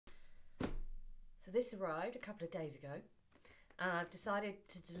So this arrived a couple of days ago and I've decided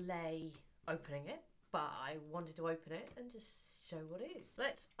to delay opening it, but I wanted to open it and just show what it is.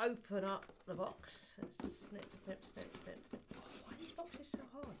 Let's open up the box. Let's just snip, snip, snip, snip, snip. Oh, why are these boxes so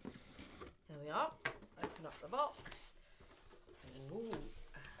hard? There we are. Open up the box. Ooh.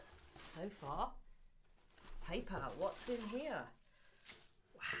 So far, paper. What's in here?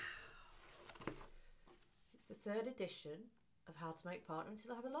 Wow. It's the 3rd edition of How to Make Partner and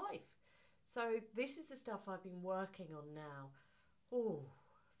Still Have a Life. So this is the stuff I've been working on now. Oh,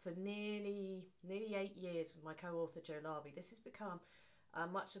 for nearly 8 years with my co-author Jo Larby. This has become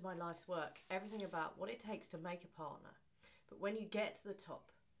much of my life's work. Everything about what it takes to make a partner. But when you get to the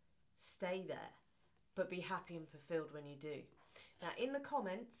top, stay there, but be happy and fulfilled when you do. Now in the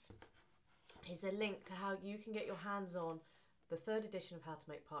comments is a link to how you can get your hands on the 3rd edition of How to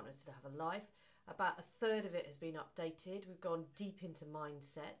Make Partners Still Have a Life. About a third of it has been updated. We've gone deep into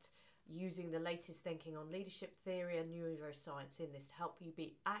mindset, using the latest thinking on leadership theory and neuroscience in this to help you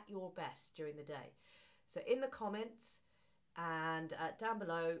be at your best during the day. So in the comments and down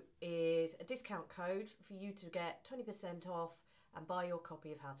below is a discount code for you to get 20% off and buy your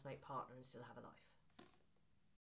copy of How to Make Partner and Still Have a Life.